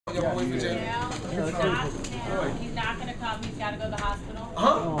Y'all wait for Jay. He's not gonna come. He's gotta go to the hospital.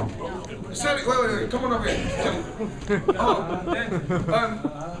 Huh? Sandy, wait. Come on up here.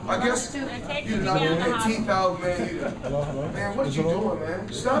 I guess you did not get your teeth out, man. Man, what are you doing,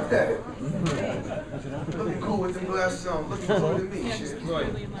 man? Stop that. Looking cool with them glasses on. Looking cooler than me. Shit.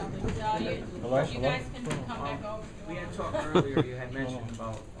 You guys can come back over. We had talked earlier, you had mentioned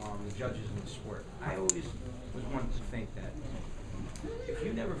about the judges in the sport. I always was one to think that if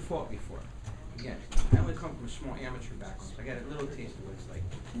you never fought before, again, I only come from a small amateur background, so I got a little taste of what it's like.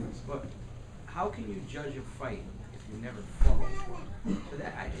 But how can you judge a fight if you never fought before? So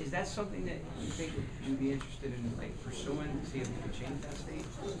is that something that you think you'd be interested in like pursuing to see if you can change that state?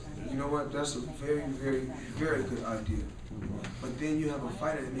 You know what? That's a very, very, very good idea. But then you have a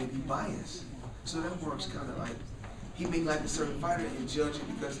fighter that may be biased. So that works kind of like, he may like a certain fighter and judge it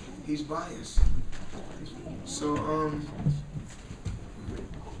because he's biased. So,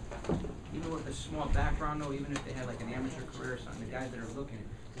 you know what, a small background though, even if they had like an amateur career or something, the guys that are looking at,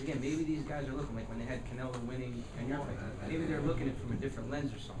 because again, maybe these guys are looking, like when they had Canelo winning and your fight, maybe they're looking at it from a different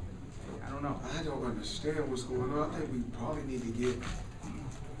lens or something. I don't know. I don't understand what's going on. I think we probably need to get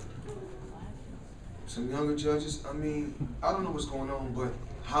some younger judges. I mean, I don't know what's going on, but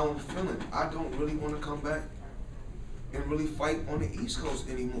how I'm feeling, I don't really want to come back and really fight on the East Coast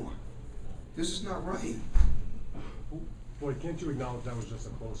anymore. This is not right. Boy, can't you acknowledge that was just a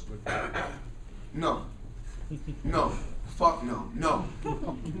close victory? No. No. Fuck no. No.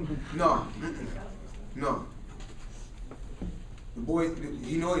 No. No. The boy,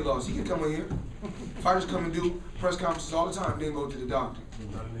 he know he lost. He can come in here. Fighters come and do press conferences all the time, then go to the doctor.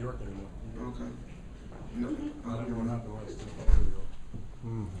 Not in New York anymore. Okay. No. I don't know what happened last time.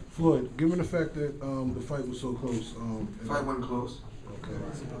 Floyd, given the fact that the fight was so close, Fight wasn't close. okay,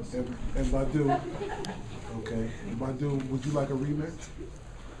 and Badou, okay, Badou, would you like a rematch?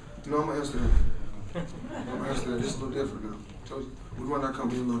 No, I'm gonna answer that. I'm gonna answer that. This is a little different now. Told you, we run our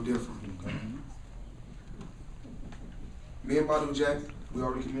company a little different. Me and Badou Jack, we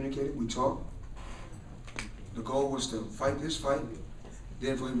already communicated, we talked. The goal was to fight this fight,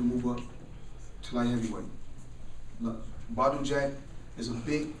 then for him to move up to light heavyweight. Look, Badou Jack is a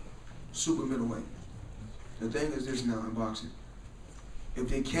big super middleweight. The thing is this now in boxing. If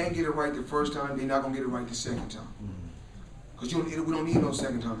they can't get it right the first time, they're not gonna get it right the second time. Because we don't need no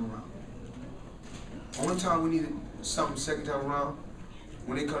second time around. Only time we needed something second time around,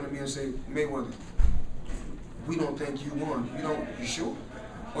 when they come to me and say, Mayweather, we don't think you won. You sure?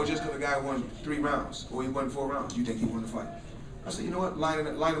 Or just because the guy won 3 rounds, or he won 4 rounds, you think he won the fight? I said, you know what, line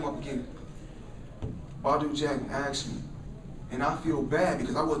him up again. Badou Jack asked me, and I feel bad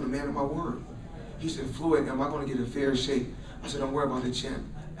because I wasn't a man of my word. He said, Floyd, am I going to get a fair shake? I said, don't worry about the champ.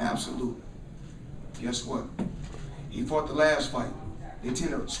 Absolutely. Guess what? He fought the last fight. They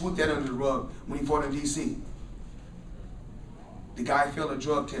tend to sweep that under the rug when he fought in D.C. The guy failed a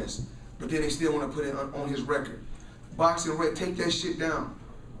drug test, but then they still want to put it on his record. Boxing, take that shit down.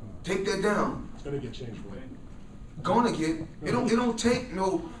 Take that down. It's gonna get changed for you. Gonna get. It don't take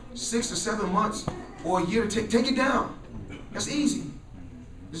no 6 or 7 months or a year to take it down. That's easy.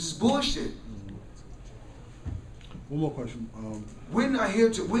 This is bullshit. One more question. We're not here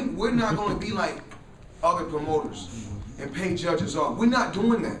to. We're not going to be like other promoters and pay judges off. We're not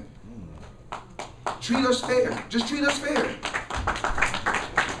doing that. Treat us fair. Just treat us fair.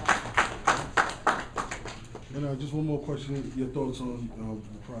 And just one more question. Your thoughts on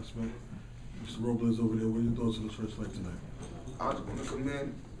the prospect, Mr. Robles over there. What are your thoughts on his first fight tonight? I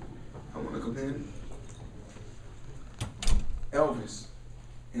want to commend Elvis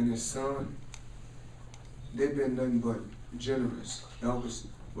and his son. They've been nothing but generous. Elvis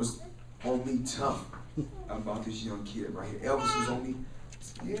was on me tough about this young kid right here. Elvis was on me.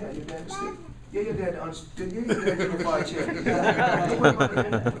 Yeah, your dad is sick. Yeah, your dad understood. Yeah, your dad unified champion.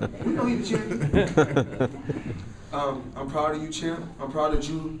 You know he's the champion. I'm proud of you, champ. I'm proud that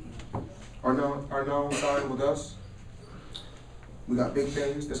you are now signed with us. We got big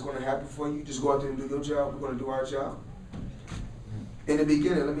things that's going to happen for you. Just go out there and do your job. We're going to do our job. In the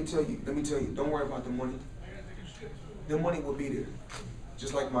beginning, let me tell you, don't worry about the money. The money will be there.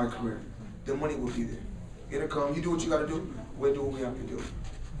 Just like my career. The money will be there. It'll come. You do what you got to do. We'll do what we have to do.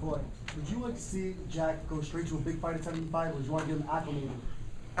 Boy, would you like to see Jack go straight to a big fight at 75, or would you want to get him acclimated?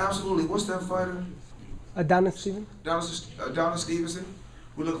 Absolutely. What's that fighter? Adonis Stevenson? Adonis Stevenson.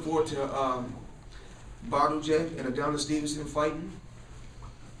 We look forward to Badou Jack and Adonis Stevenson fighting.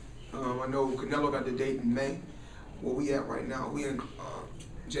 I know Canelo got the date in May. Where we at right now? We in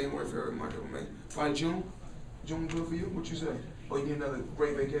January, February, March, April, May. Probably June. June good for you? What you say? Or you need another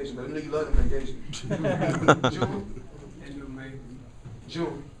great vacation? I know you love the vacation. June. End of May.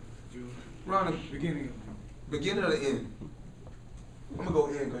 June. Around the beginning of the end. I'm gonna go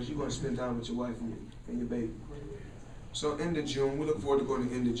in because you're gonna spend time with your wife and your baby. So end of June, we look forward to going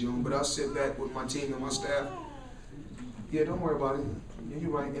to end of June, but I'll sit back with my team and my staff. Yeah, don't worry about it. Yeah,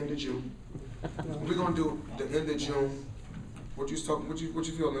 you're right, end of June. We're gonna do the end of June. What you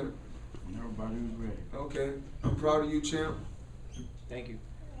feel, Leonard? Everybody was ready. Okay, I'm proud of you, champ. Thank you.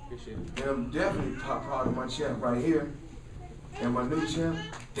 Appreciate it. And I'm definitely proud of my champ right here. And my new champ,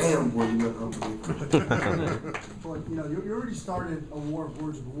 damn boy, you look unbelievable. But, you know, you already started a war of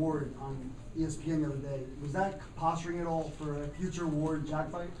words with Ward on ESPN the other day. Was that posturing at all for a future Ward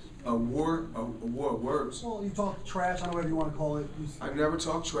Jack fight? A war of words. Well, you talk trash, I don't know whatever you want to call it. I never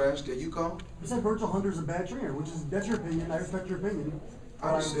talk trash. There you go. You said Virgil Hunter's a bad trainer, that's your opinion. I respect your opinion.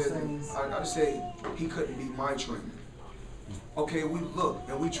 I just say he couldn't be my trainer. Okay, we look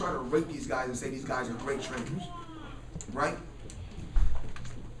and we try to rate these guys and say these guys are great trainers, right?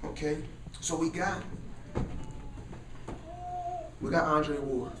 Okay, so we got Andre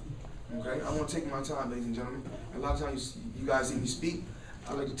Ward. Okay, I want to take my time, ladies and gentlemen. A lot of times you guys see me speak.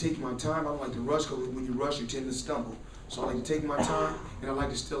 I like to take my time. I don't like to rush because when you rush, you tend to stumble. So I like to take my time, and I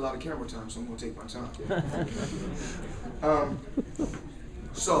like to steal a lot of camera time. So I'm going to take my time.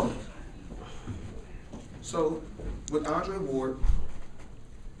 So with Andre Ward,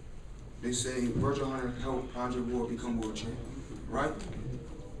 they say Virgil Hunter helped Andre Ward become world champion, right?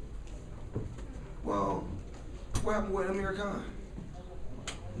 Well, what happened with Amir Khan?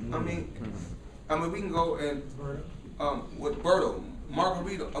 I mean, we can go and with Berto,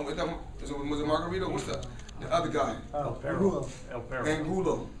 Margarito. Was it Margarito? What's the other guy? Angulo.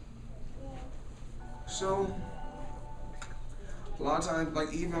 Angulo. So a lot of times,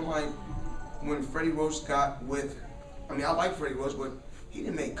 like even like when Freddie Roach got with, I like Freddie Roach, but he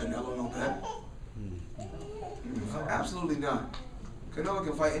didn't make Canelo no better. Absolutely not. Canelo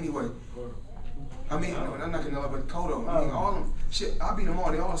can fight anyway. No, not Canelo, but Cotto. All of them. Shit, I beat them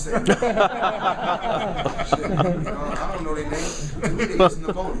all. They all the same. Shit, I don't know their name. To me, they just an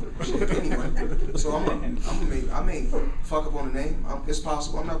opponent. Shit, anyway. So I may fuck up on the name. It's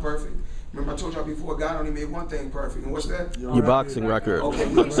possible. I'm not perfect. Remember, I told y'all before, God only made one thing perfect. And what's that? Your boxing record. Okay,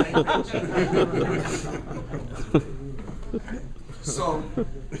 we on the same page.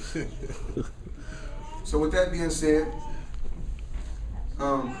 So with that being said,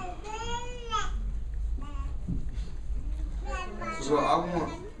 so I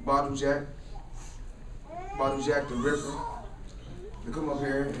want Badou Jack the Ripper to come up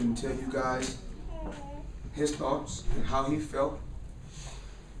here and tell you guys his thoughts and how he felt.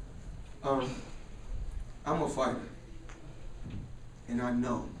 I'm a fighter, and I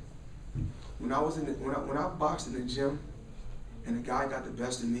know when I boxed in the gym and a guy got the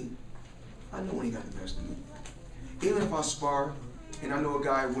best of me, I know when he got the best of me. Even if I spar and I know a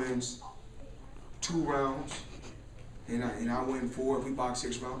guy wins 2 rounds and I win 4, if we box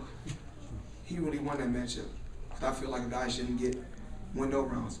 6 rounds, he really won that matchup. Cause I feel like a guy shouldn't win no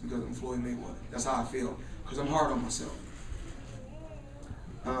rounds because I'm Floyd Mayweather. That's how I feel, because I'm hard on myself.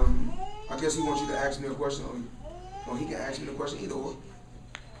 I guess he wants you to ask me a question, or he can ask me the question either or.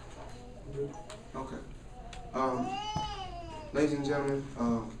 Okay. Ladies and gentlemen,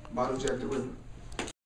 Badou Jack the Ripper.